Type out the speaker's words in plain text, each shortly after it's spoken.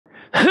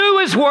Who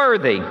is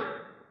worthy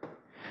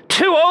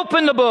to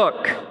open the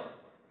book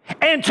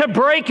and to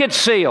break its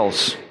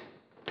seals?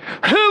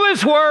 Who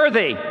is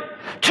worthy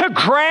to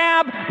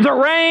grab the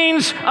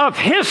reins of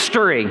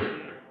history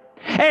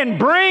and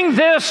bring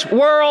this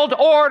world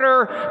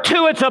order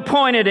to its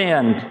appointed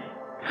end?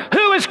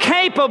 Who is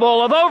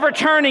capable of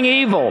overturning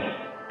evil?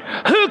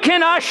 Who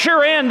can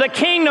usher in the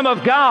kingdom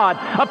of God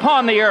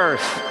upon the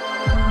earth?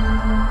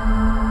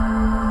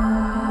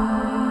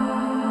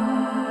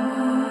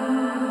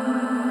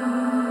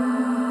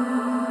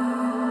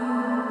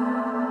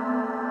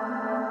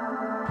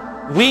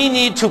 We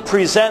need to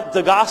present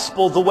the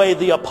gospel the way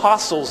the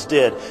apostles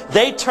did.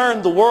 They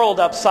turned the world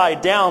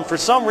upside down. For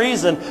some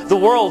reason, the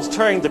world's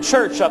turning the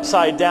church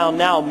upside down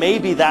now.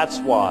 Maybe that's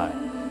why.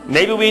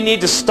 Maybe we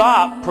need to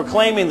stop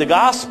proclaiming the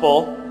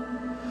gospel.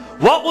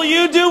 What will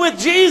you do with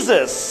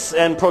Jesus?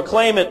 And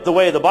proclaim it the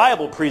way the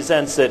Bible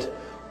presents it.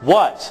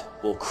 What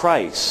will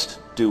Christ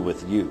do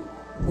with you?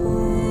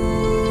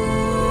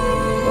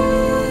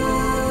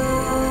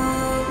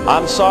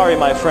 I'm sorry,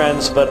 my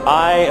friends, but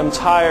I am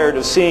tired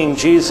of seeing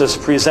Jesus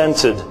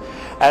presented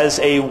as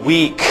a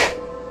weak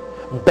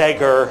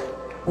beggar.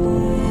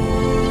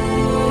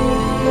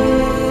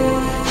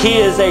 He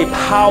is a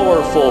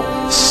powerful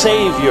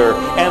Savior,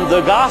 and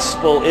the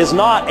gospel is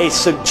not a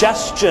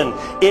suggestion,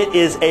 it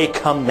is a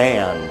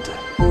command.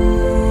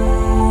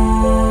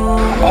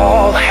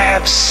 All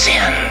have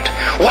sinned.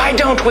 Why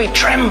don't we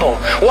tremble?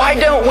 Why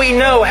don't we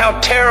know how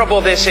terrible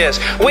this is?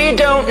 We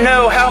don't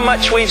know how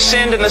much we've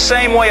sinned in the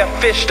same way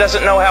a fish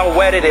doesn't know how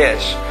wet it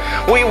is.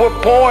 We were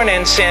born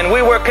in sin.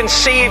 We were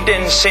conceived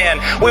in sin.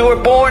 We were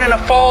born in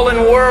a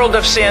fallen world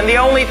of sin. The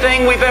only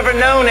thing we've ever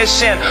known is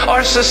sin.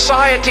 Our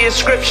society, as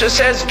Scripture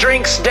says,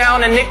 drinks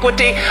down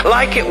iniquity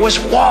like it was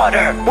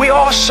water. We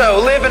also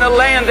live in a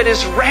land that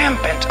is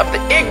rampant of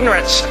the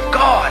ignorance of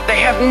God. They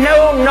have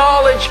no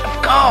knowledge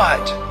of God.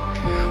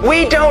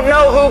 We don't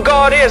know who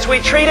God is. We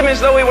treat Him as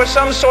though He were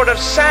some sort of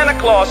Santa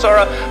Claus or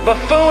a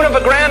buffoon of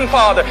a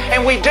grandfather.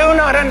 And we do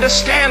not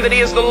understand that He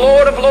is the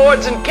Lord of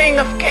Lords and King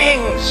of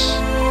Kings.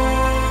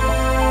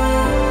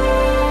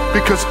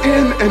 Because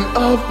in and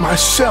of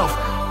myself,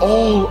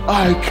 all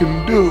I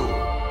can do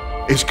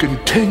is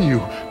continue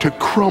to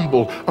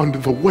crumble under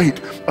the weight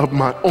of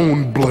my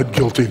own blood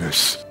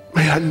guiltiness.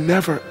 May I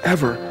never,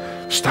 ever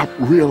stop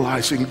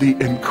realizing the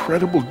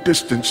incredible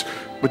distance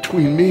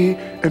between me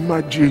and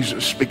my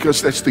Jesus,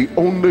 because that's the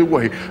only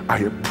way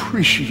I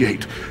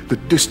appreciate the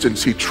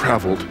distance He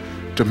traveled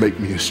to make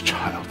me His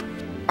child.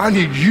 I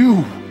need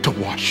you to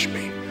wash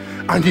me.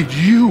 I need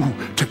you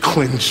to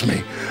cleanse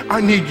me.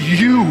 I need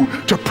you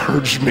to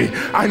purge me.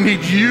 I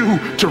need you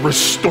to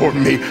restore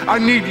me. I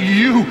need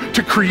you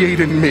to create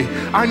in me.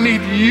 I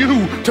need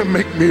you to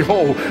make me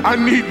whole. I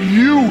need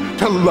you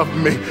to love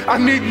me. I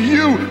need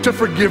you to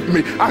forgive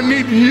me. I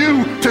need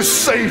you to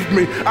save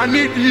me. I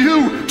need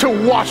you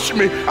to wash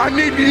me. I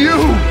need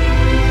you.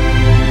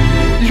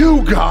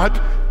 You,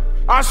 God.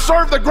 I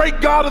serve the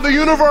great God of the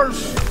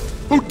universe,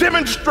 who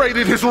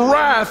demonstrated His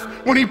wrath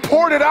when He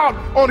poured it out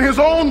on His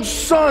own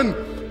Son.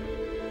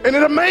 And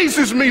it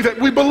amazes me that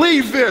we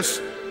believe this,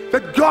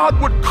 that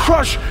God would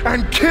crush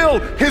and kill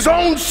His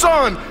own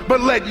Son,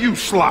 but let you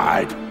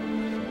slide.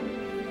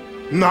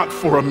 Not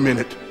for a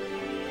minute.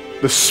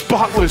 The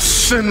spotless,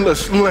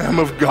 sinless Lamb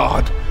of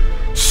God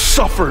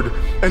suffered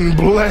and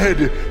bled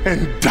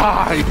and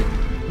died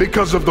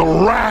because of the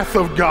wrath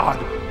of God.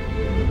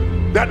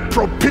 That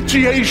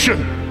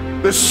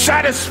propitiation, the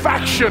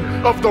satisfaction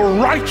of the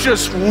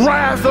righteous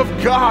wrath of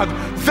God,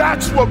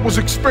 that's what was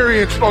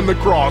experienced on the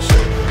cross.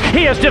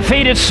 He has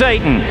defeated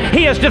Satan.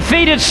 He has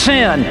defeated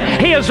sin.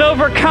 He has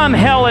overcome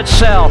hell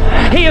itself.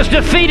 He has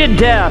defeated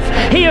death.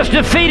 He has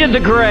defeated the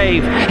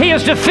grave. He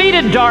has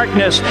defeated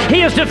darkness. He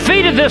has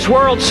defeated this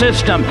world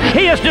system.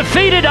 He has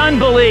defeated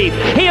unbelief.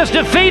 He has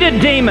defeated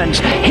demons.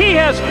 He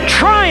has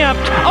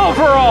triumphed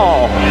over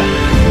all.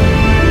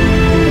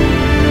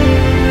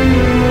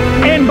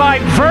 And by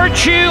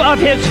virtue of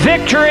His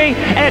victory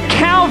at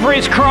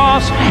Calvary's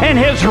cross and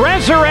His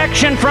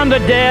resurrection from the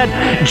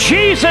dead,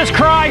 Jesus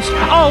Christ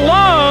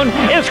alone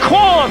is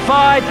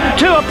qualified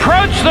to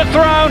approach the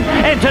throne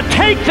and to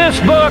take this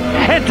book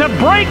and to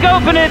break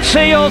open its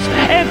seals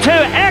and to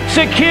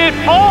execute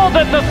all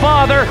that the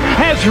Father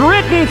has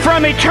written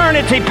from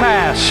eternity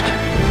past.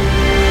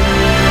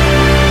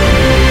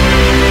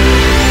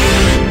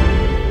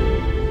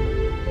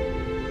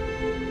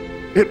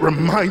 It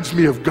reminds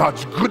me of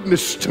God's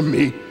goodness to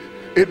me.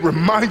 It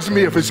reminds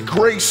me of His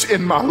grace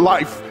in my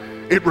life.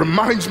 It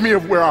reminds me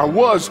of where I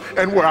was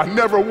and where I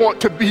never want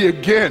to be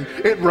again.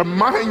 It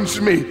reminds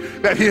me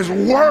that His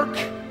work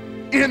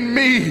in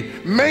me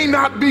may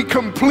not be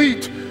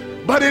complete,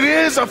 but it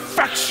is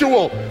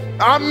effectual.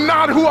 I'm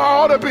not who I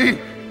ought to be,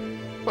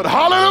 but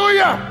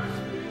hallelujah,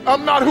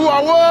 I'm not who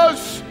I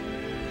was.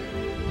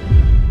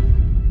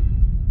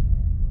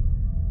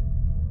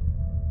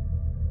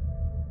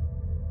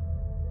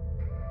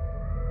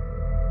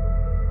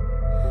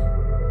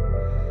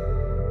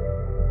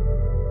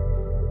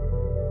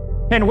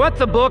 And what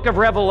the book of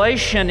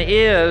Revelation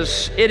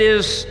is, it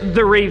is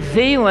the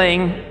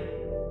revealing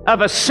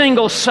of a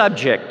single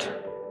subject,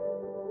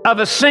 of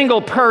a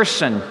single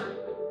person,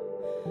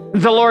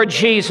 the Lord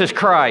Jesus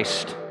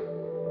Christ.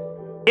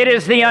 It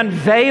is the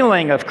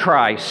unveiling of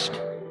Christ.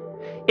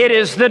 It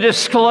is the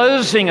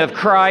disclosing of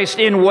Christ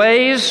in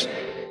ways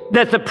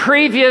that the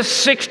previous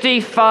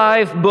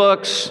 65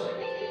 books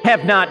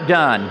have not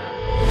done.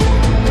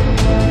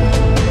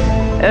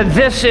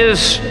 This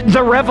is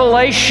the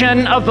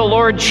revelation of the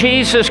Lord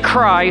Jesus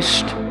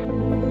Christ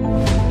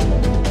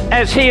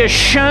as He is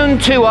shown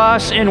to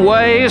us in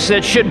ways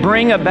that should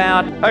bring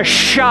about a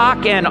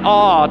shock and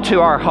awe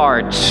to our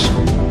hearts.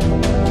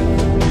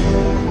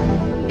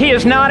 He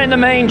is not in the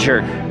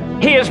manger.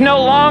 He is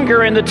no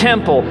longer in the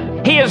temple.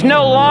 He is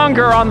no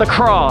longer on the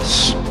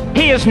cross.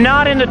 He is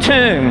not in the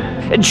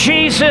tomb.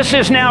 Jesus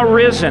is now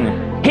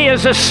risen. He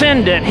is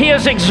ascended. He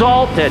is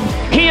exalted.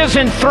 He is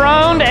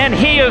enthroned, and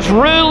He is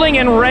ruling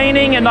and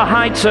reigning in the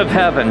heights of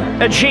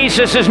heaven.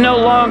 Jesus is no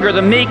longer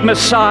the meek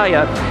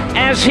Messiah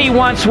as He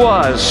once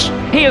was.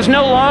 He is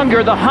no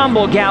longer the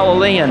humble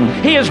Galilean.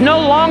 He is no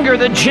longer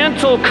the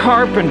gentle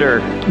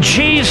carpenter.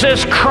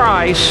 Jesus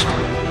Christ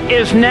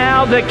is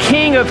now the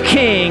King of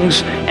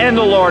Kings and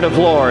the Lord of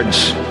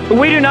Lords.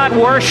 We do not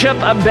worship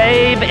a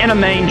babe in a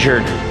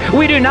manger.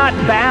 We do not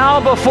bow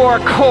before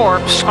a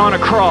corpse on a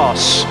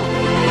cross.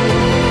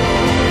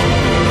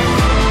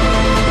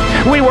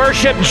 We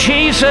worship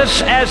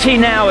Jesus as He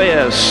now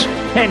is.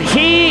 And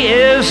He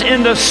is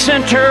in the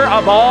center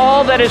of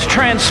all that is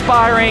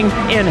transpiring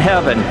in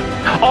heaven.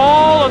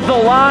 All of the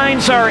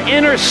lines are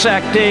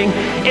intersecting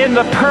in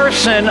the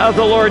person of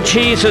the Lord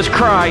Jesus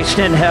Christ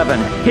in heaven.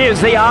 He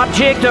is the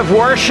object of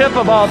worship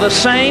of all the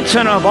saints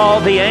and of all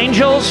the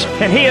angels.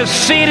 And He is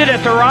seated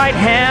at the right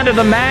hand of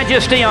the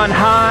Majesty on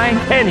high.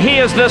 And He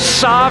is the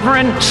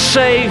sovereign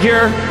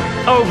Savior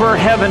over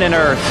heaven and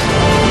earth.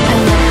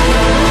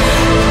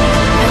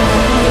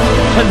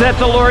 That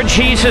the Lord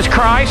Jesus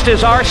Christ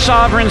is our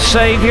sovereign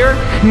Savior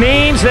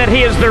means that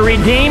He is the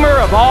Redeemer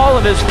of all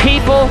of His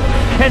people,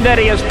 and that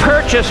He has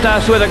purchased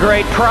us with a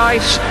great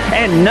price,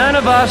 and none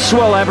of us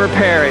will ever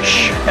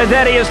perish.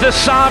 That He is the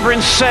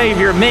sovereign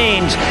Savior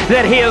means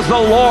that He is the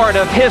Lord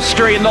of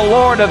history and the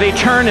Lord of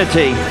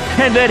eternity,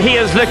 and that He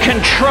is the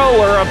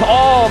controller of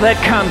all that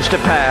comes to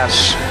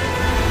pass.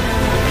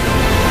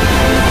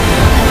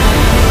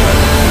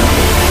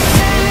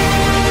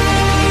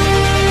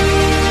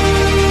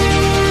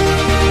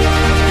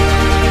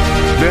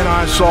 Then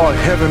I saw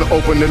heaven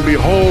opened, and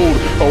behold,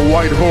 a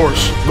white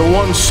horse. The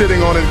one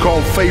sitting on it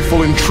called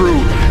Faithful and True,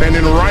 and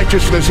in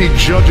righteousness He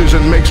judges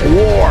and makes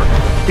war.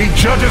 He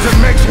judges and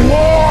makes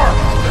war.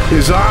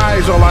 His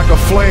eyes are like a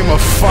flame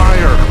of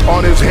fire.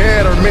 On His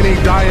head are many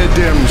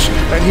diadems,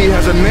 and He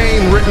has a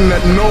name written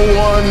that no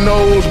one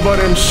knows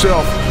but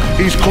Himself.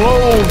 He's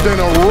clothed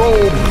in a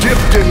robe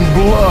dipped in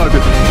blood.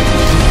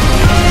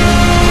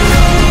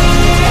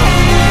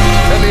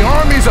 The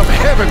armies of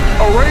heaven,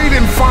 arrayed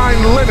in fine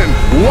linen,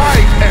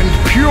 white and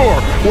pure,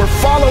 were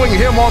following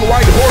Him on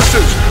white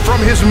horses.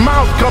 From His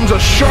mouth comes a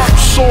sharp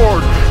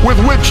sword with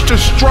which to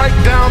strike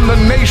down the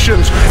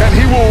nations, and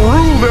He will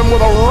rule them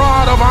with a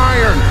rod of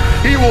iron.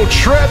 He will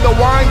tread the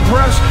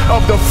winepress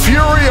of the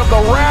fury of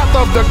the wrath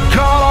of the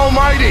God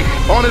Almighty.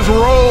 On His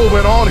robe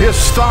and on His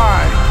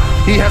thigh,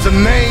 He has a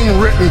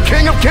name written,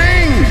 King of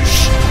Kings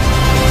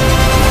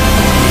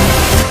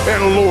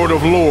and Lord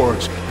of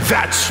Lords.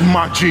 That's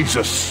my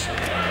Jesus.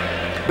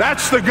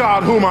 That's the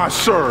God whom I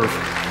serve,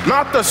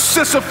 not the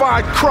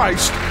sissified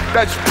Christ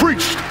that's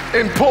preached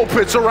in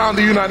pulpits around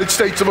the United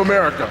States of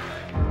America.